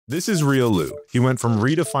This is Ryo Lu. He went from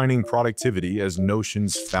redefining productivity as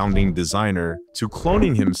Notion's founding designer to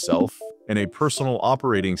cloning himself in a personal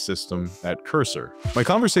operating system at Cursor. My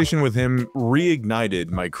conversation with him reignited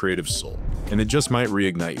my creative soul, and it just might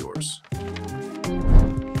reignite yours.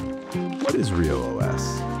 What is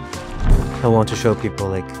RyoOS? I want to show people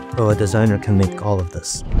like, oh, a designer can make all of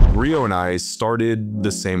this. Ryo and I started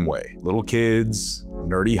the same way. Little kids,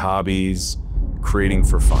 nerdy hobbies, creating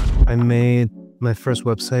for fun. I made my first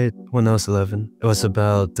website when I was 11. It was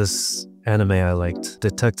about this anime I liked,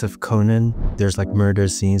 Detective Conan. There's like murder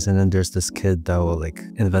scenes, and then there's this kid that will like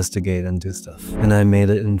investigate and do stuff. And I made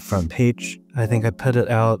it in front page. I think I put it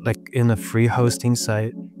out like in a free hosting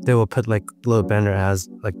site. They will put like little banner ads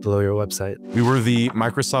like below your website. We were the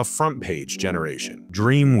Microsoft front page generation,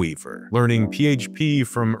 Dreamweaver, learning PHP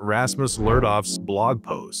from Rasmus Lerdoff's blog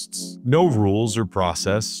posts. No rules or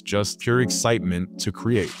process, just pure excitement to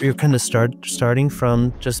create. You're kind of starting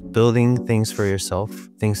from just building things for yourself,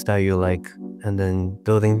 things that you like, and then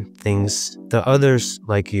building things that others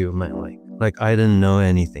like you might like. Like I didn't know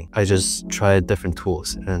anything. I just tried different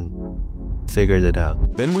tools and figured it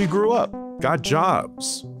out. Then we grew up, got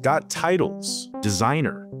jobs, got titles,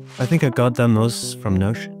 designer. I think I got that most from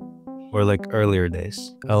Notion, or like earlier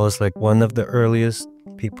days. I was like one of the earliest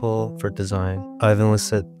people for design. Ivan would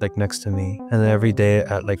sit like next to me, and every day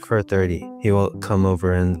at like 4:30, he will come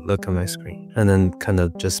over and look at my screen and then kind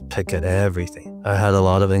of just pick at everything. I had a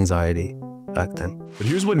lot of anxiety back then. But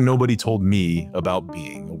here's what nobody told me about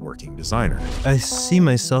being a working designer. I see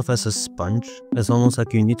myself as a sponge. It's almost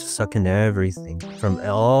like you need to suck in everything from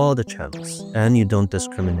all the channels, and you don't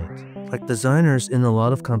discriminate. Like designers in a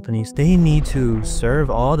lot of companies, they need to serve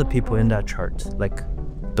all the people in that chart, like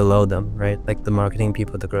below them, right? Like the marketing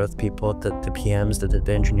people, the growth people, the PMs,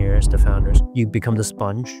 the engineers, the founders. You become the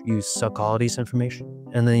sponge, you suck all these information,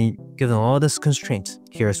 and then you give them all this constraints.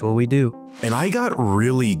 Here's what we do. And I got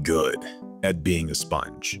really good at being a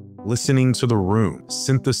sponge, listening to the room,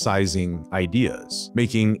 synthesizing ideas,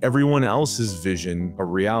 making everyone else's vision a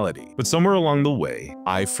reality. But somewhere along the way,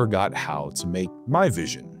 I forgot how to make my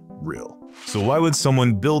vision real. So why would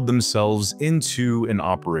someone build themselves into an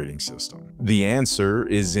operating system? The answer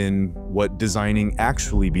is in what designing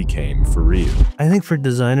actually became for Ryo. I think for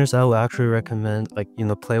designers, I would actually recommend like,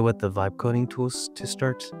 play with the vibe coding tools to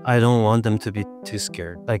start. I don't want them to be too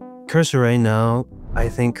scared. Like Cursor right now, I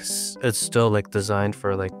think it's still like designed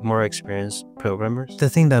for like more experienced programmers. The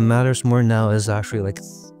thing that matters more now is actually like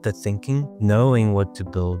the thinking, knowing what to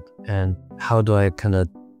build, and how do I kind of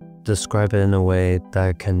describe it in a way that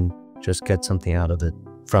I can just get something out of it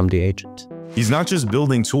from the agent. He's not just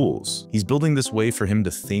building tools, he's building this way for him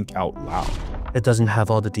to think out loud. It doesn't have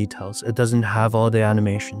all the details. It doesn't have all the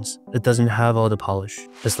animations. It doesn't have all the polish.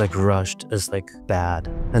 It's like rushed. It's like bad.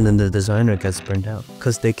 And then the designer gets burned out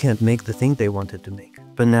because they can't make the thing they wanted to make.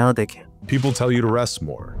 But now they can. People tell you to rest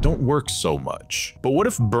more, don't work so much. But what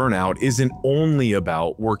if burnout isn't only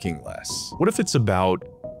about working less? What if it's about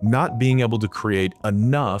not being able to create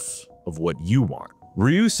enough of what you want?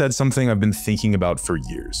 Ryo said something I've been thinking about for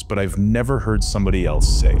years, but I've never heard somebody else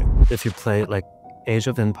say it. If you play like Age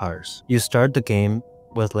of Empires, you start the game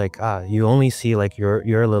with like, you only see like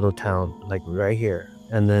your little town, like right here.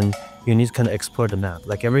 And then you need to kind of explore the map.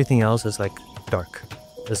 Like everything else is like dark,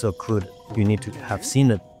 it's occluded. You need to have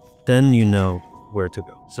seen it, then you know where to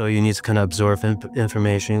go. So you need to kind of absorb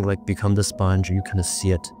information, like become the sponge, you kind of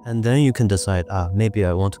see it. And then you can decide, maybe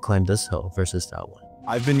I want to climb this hill versus that one.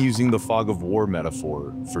 I've been using the fog of war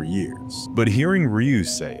metaphor for years, but hearing Ryo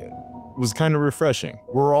say it was kind of refreshing.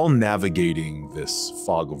 We're all navigating this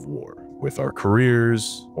fog of war with our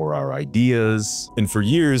careers or our ideas. And for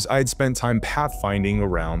years, I'd spent time pathfinding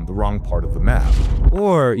around the wrong part of the map.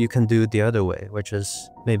 Or you can do it the other way, which is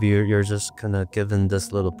maybe you're just kind of given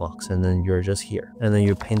this little box and then you're just here. And then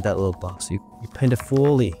you paint that little box. You paint it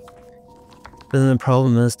fully. But then the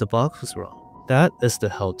problem is the box was wrong. That is the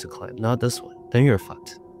hell to climb, not this one. Then you're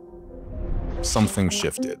fucked. Something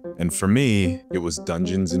shifted, and for me, it was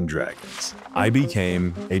Dungeons and Dragons. I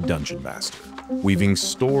became a dungeon master, weaving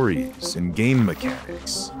stories and game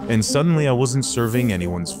mechanics. And suddenly I wasn't serving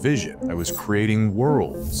anyone's vision. I was creating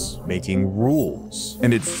worlds, making rules.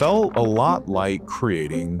 And it felt a lot like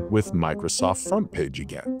creating with Microsoft Front Page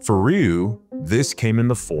again. For Ryo, this came in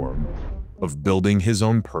the form of building his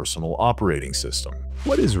own personal operating system.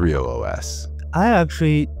 What is RyoOS?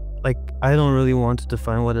 I don't really want to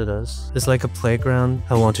define what it is. It's like a playground.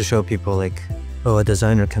 I want to show people like, oh, a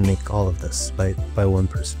designer can make all of this by one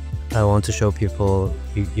person. I want to show people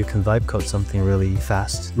you can vibe code something really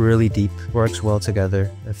fast, really deep, works well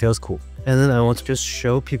together, it feels cool. And then I want to just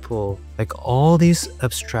show people like all these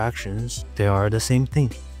abstractions, they are the same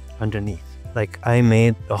thing. underneath. Like I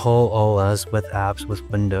made a whole OS with apps, with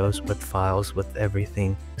windows, with files, with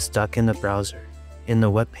everything stuck in the browser, in the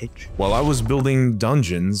web page. While I was building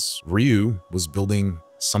dungeons, Ryo was building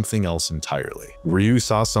something else entirely. Ryo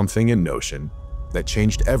saw something in Notion that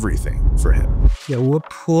changed everything for him. Yeah, what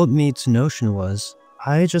pulled me to Notion was,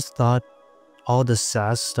 I just thought all the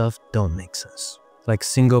SaaS stuff don't make sense. Like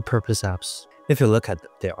single purpose apps. If you look at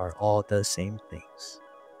them, they are all the same things.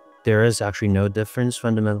 There is actually no difference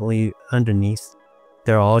fundamentally underneath.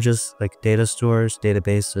 They're all just like data stores,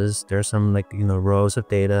 databases. There's some like, rows of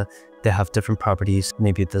data. They have different properties.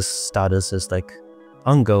 Maybe this status is like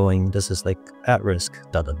ongoing. This is like at risk,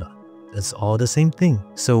 It's all the same thing.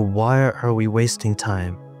 So why are we wasting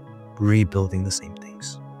time rebuilding the same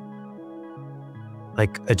things?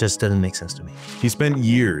 Like, it just didn't make sense to me. He spent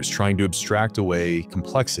years trying to abstract away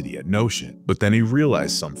complexity at Notion, but then he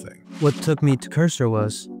realized something. What took me to Cursor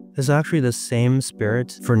is actually the same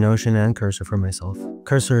spirit for Notion and Cursor for myself.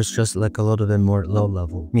 Cursor is just like a little bit more low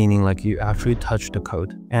level, meaning like you actually touch the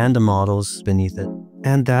code and the models beneath it.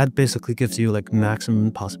 And that basically gives you like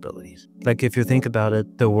maximum possibilities. Like if you think about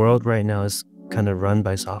it, the world right now is kind of run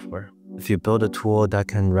by software. If you build a tool that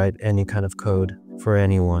can write any kind of code for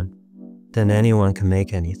anyone, then anyone can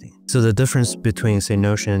make anything. So the difference between, say,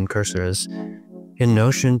 Notion and Cursor is, in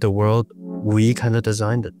Notion, the world, we kind of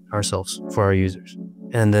designed it ourselves for our users.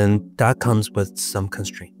 And then that comes with some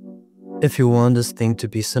constraint. If you want this thing to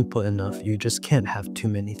be simple enough, you just can't have too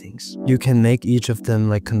many things. You can make each of them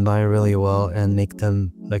like combine really well and make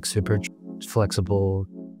them like super flexible,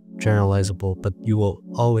 generalizable, but you will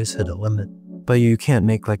always hit a limit. But you can't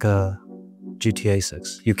make like a GTA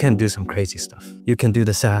 6. You can do some crazy stuff. You can do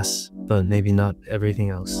the SaaS, but maybe not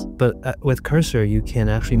everything else. But with Cursor, you can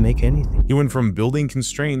actually make anything. He went from building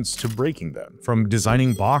constraints to breaking them, from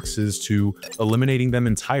designing boxes to eliminating them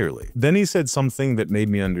entirely. Then he said something that made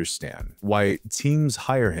me understand why teams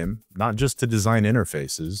hire him, not just to design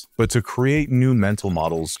interfaces, but to create new mental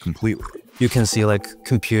models completely. You can see like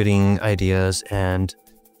computing ideas and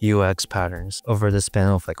UX patterns over the span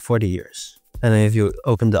of like 40 years. And then if you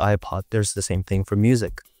open the iPod, there's the same thing for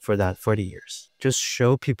music for that 40 years. Just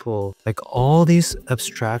show people like all these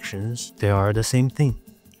abstractions, they are the same thing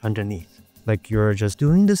underneath. Like you're just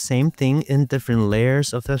doing the same thing in different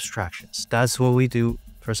layers of abstractions. That's what we do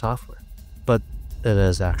for software. But it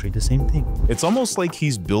is actually the same thing. It's almost like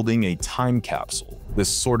he's building a time capsule, this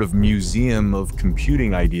sort of museum of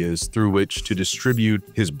computing ideas through which to distribute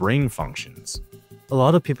his brain functions. A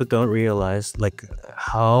lot of people don't realize like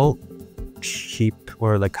how cheap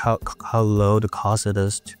or like how low the cost it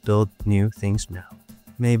is to build new things now.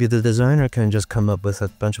 Maybe the designer can just come up with a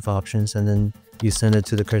bunch of options and then you send it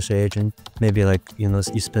to the Cursor agent. Maybe like, you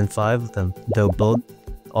spend 5 of them. They'll build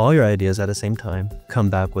all your ideas at the same time, come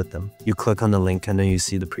back with them. You click on the link and then you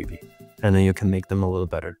see the preview and then you can make them a little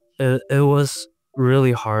better. It was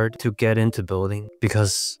really hard to get into building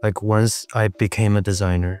because like once I became a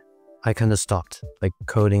designer, I kind of stopped like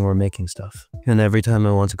coding or making stuff. And every time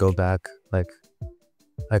I want to go back, like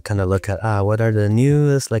I kind of look at, what are the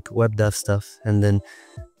newest like web dev stuff? And then,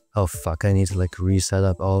 oh fuck, I need to like reset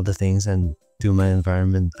up all the things and do my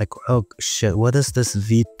environment. Like, oh shit, what is this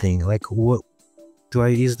V thing? Like, what do I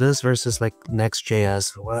use this versus like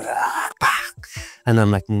Next.js? And I'm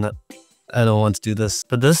like, no, I don't want to do this.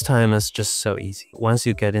 But this time it's just so easy. Once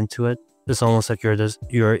you get into it, it's almost like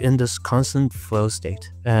you're in this constant flow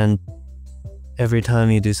state, and every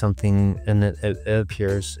time you do something and it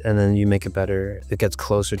appears and then you make it better, it gets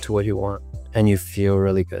closer to what you want and you feel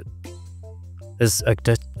really good. It's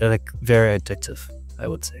like very addictive, I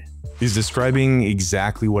would say. He's describing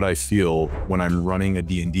exactly what I feel when I'm running a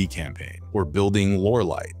D&D campaign or building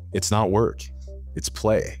Lorelight. It's not work, it's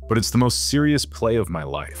play, but it's the most serious play of my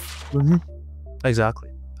life.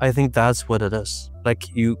 Exactly. I think that's what it is.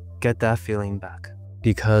 Like you get that feeling back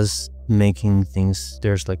because making things,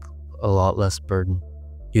 there's like a lot less burden.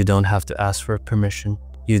 You don't have to ask for permission.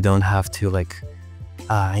 You don't have to like,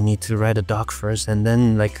 I need to write a doc first and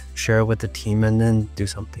then like share it with the team and then do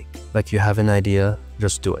something. Like you have an idea,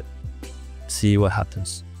 just do it. See what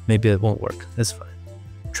happens. Maybe it won't work. It's fine.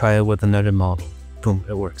 Try it with another model. Boom,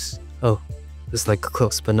 it works. Oh, it's like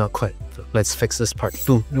close, but not quite. Let's fix this part.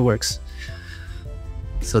 Boom, it works.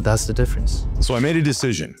 So that's the difference. So I made a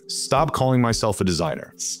decision. Stop calling myself a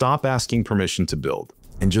designer. Stop asking permission to build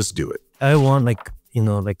and just do it. I want like,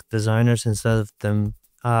 like designers, instead of them,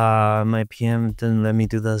 my PM didn't let me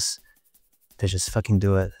do this. They just fucking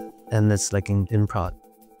do it. And it's like in prod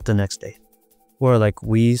the next day. Or like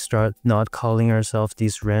we start not calling ourselves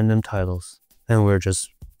these random titles and we're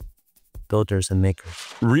just builders and makers.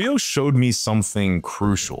 Ryo showed me something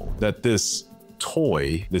crucial, that this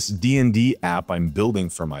toy, this D&D app I'm building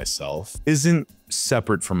for myself, isn't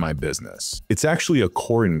separate from my business. It's actually a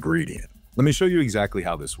core ingredient. Let me show you exactly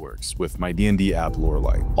how this works with my D&D app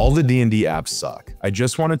Lorelight. All the D&D apps suck. I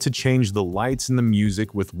just wanted to change the lights and the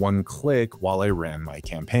music with one click while I ran my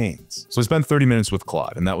campaigns. So I spent 30 minutes with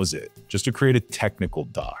Claude, and that was it. Just to create a technical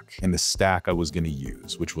doc and the stack I was going to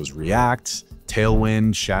use, which was React,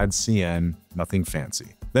 Tailwind, ShadCN, nothing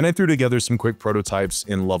fancy. Then I threw together some quick prototypes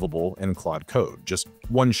in Lovable and Claude Code, just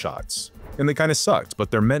one-shots. And they kind of sucked, but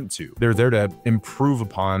they're meant to. They're there to improve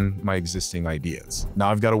upon my existing ideas. Now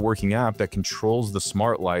I've got a working app that controls the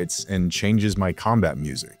smart lights and changes my combat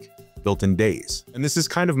music, built in days. And this is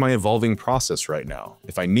kind of my evolving process right now.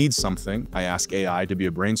 If I need something, I ask AI to be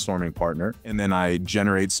a brainstorming partner, and then I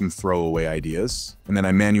generate some throwaway ideas, and then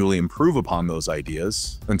I manually improve upon those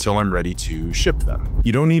ideas until I'm ready to ship them.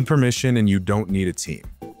 You don't need permission and you don't need a team.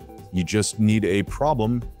 You just need a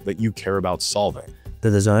problem that you care about solving. The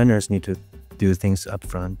designers need to do things up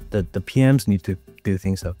front. The PMs need to do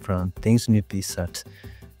things up front. Things need to be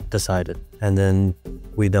decided. And then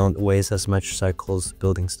we don't waste as much cycles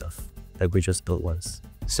building stuff like we just built once.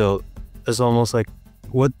 So it's almost like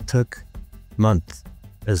what took a month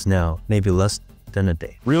is now maybe less than a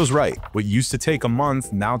day. Ryo's right. What used to take a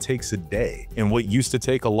month now takes a day. And what used to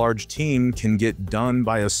take a large team can get done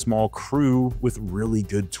by a small crew with really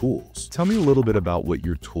good tools. Tell me a little bit about what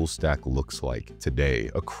your tool stack looks like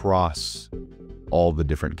today across all the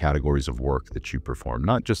different categories of work that you perform,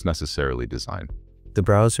 not just necessarily design. The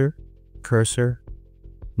browser, cursor,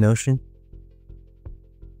 Notion.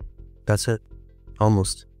 That's it.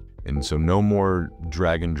 Almost. And so no more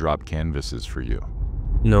drag and drop canvases for you.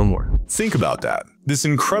 No more. Think about that. This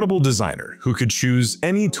incredible designer who could choose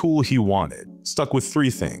any tool he wanted, stuck with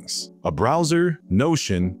three things: a browser,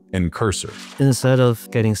 Notion, and cursor. Instead of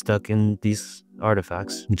getting stuck in these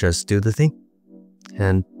artifacts, just do the thing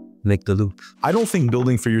and make the loop. I don't think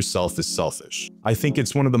building for yourself is selfish. I think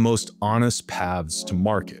it's one of the most honest paths to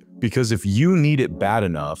market. Because if you need it bad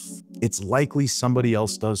enough, it's likely somebody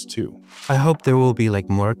else does too. I hope there will be like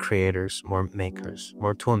more creators, more makers,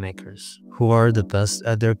 more tool makers who are the best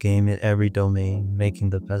at their game in every domain,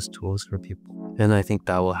 making the best tools for people. And I think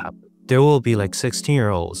that will happen. There will be like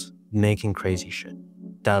 16-year-olds making crazy shit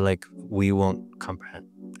that like we won't comprehend.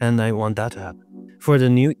 And I want that to happen. For the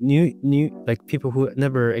new like people who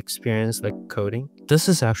never experienced like coding, this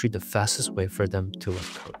is actually the fastest way for them to learn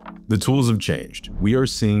code. The tools have changed. We are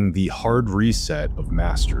seeing the hard reset of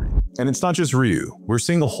mastery. And it's not just Ryu. We're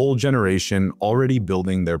seeing a whole generation already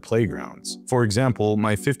building their playgrounds. For example,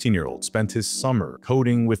 my 15-year-old spent his summer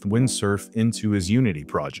coding with Windsurf into his Unity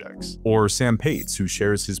projects. Or Sam Pates, who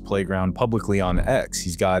shares his playground publicly on X.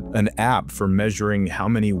 He's got an app for measuring how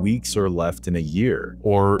many weeks are left in a year.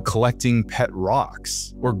 Or collecting pet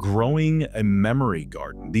rocks. Or growing a memory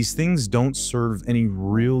garden. These things don't serve any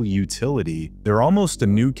real utility. They're almost a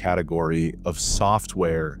new category of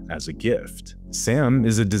software as a gift. Sam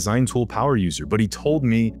is a design tool power user, but he told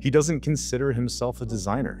me he doesn't consider himself a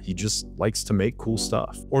designer. He just likes to make cool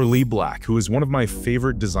stuff. Or Lee Black, who is one of my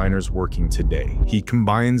favorite designers working today. He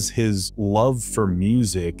combines his love for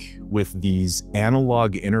music with these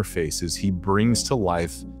analog interfaces he brings to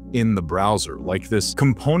life in the browser, like this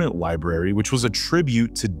component library, which was a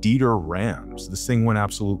tribute to Dieter Rams. This thing went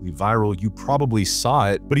absolutely viral. You probably saw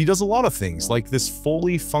it, but he does a lot of things like this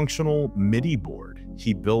fully functional MIDI board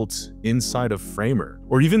he built inside of Framer,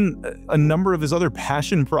 or even a number of his other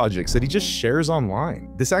passion projects that he just shares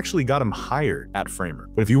online. This actually got him hired at Framer.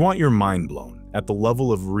 But if you want your mind blown at the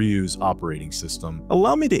level of Ryu's operating system,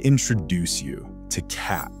 allow me to introduce you to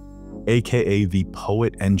Kat, aka the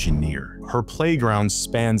Poet Engineer. Her playground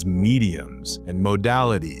spans mediums and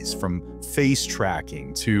modalities, from face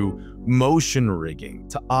tracking to motion rigging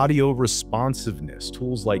to audio responsiveness,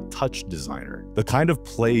 tools like Touch Designer. The kind of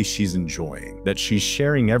play she's enjoying, that she's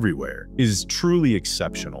sharing everywhere, is truly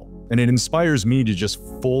exceptional. And it inspires me to just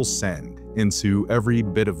full send into every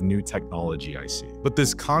bit of new technology I see. But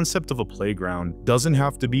this concept of a playground doesn't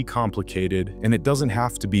have to be complicated, and it doesn't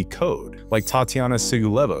have to be code. Like Tatiana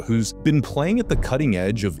Siguleva, who's been playing at the cutting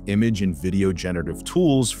edge of image and video generative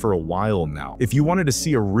tools for a while now. If you wanted to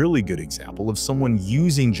see a really good example of someone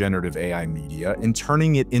using generative AI media and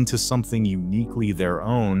turning it into something uniquely their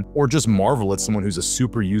own, or just marvel at someone who's a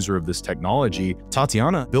super user of this technology,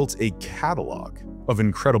 Tatiana built a catalog of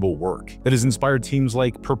incredible work that has inspired teams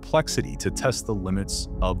like Perplexity to test the limits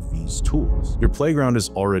of these tools. Your playground is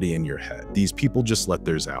already in your head. These people just let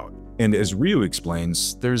theirs out. And as Ryo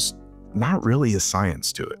explains, there's not really a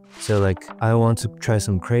science to it. So like, I want to try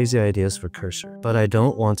some crazy ideas for Cursor, but I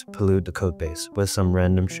don't want to pollute the code base with some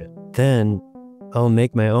random shit. Then I'll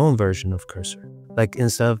make my own version of cursor. Like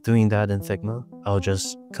instead of doing that in Figma, I'll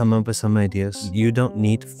just come up with some ideas. You don't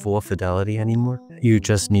need full fidelity anymore. You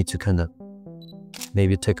just need to kind of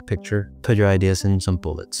maybe take a picture, put your ideas in some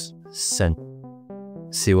bullets, send,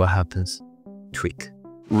 see what happens, tweak.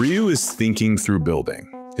 Ryu is thinking through building.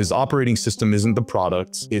 His operating system isn't the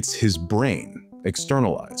product, it's his brain,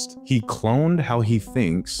 externalized. He cloned how he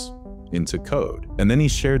thinks into code. And then he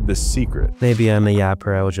shared this secret. Maybe I'm a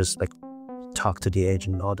yapper, I will just like talk to the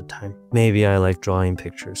agent all the time. Maybe I like drawing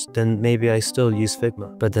pictures. Then maybe I still use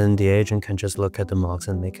Figma, but then the agent can just look at the mocks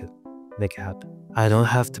and make it happen. I don't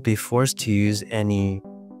have to be forced to use any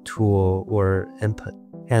tool or input,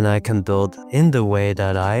 and I can build in the way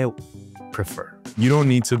that I prefer. You don't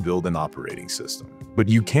need to build an operating system, but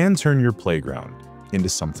you can turn your playground into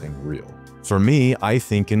something real. For me, I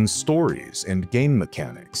think in stories and game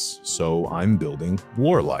mechanics, so I'm building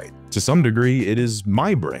Warlight. To some degree, it is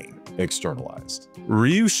my brain externalized.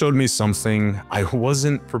 Ryu showed me something I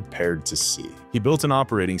wasn't prepared to see. He built an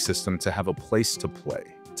operating system to have a place to play,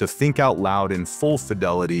 to think out loud in full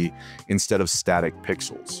fidelity instead of static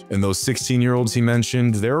pixels. And those 16-year-olds he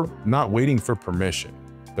mentioned, they're not waiting for permission.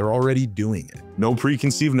 They're already doing it. No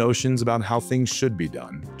preconceived notions about how things should be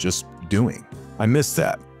done, just doing. I miss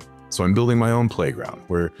that. So I'm building my own playground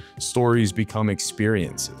where stories become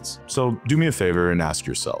experiences. So do me a favor and ask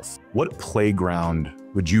yourself, what playground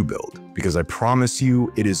would you build? Because I promise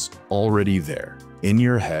you, it is already there in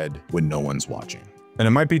your head when no one's watching. And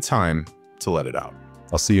it might be time to let it out.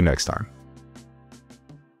 I'll see you next time.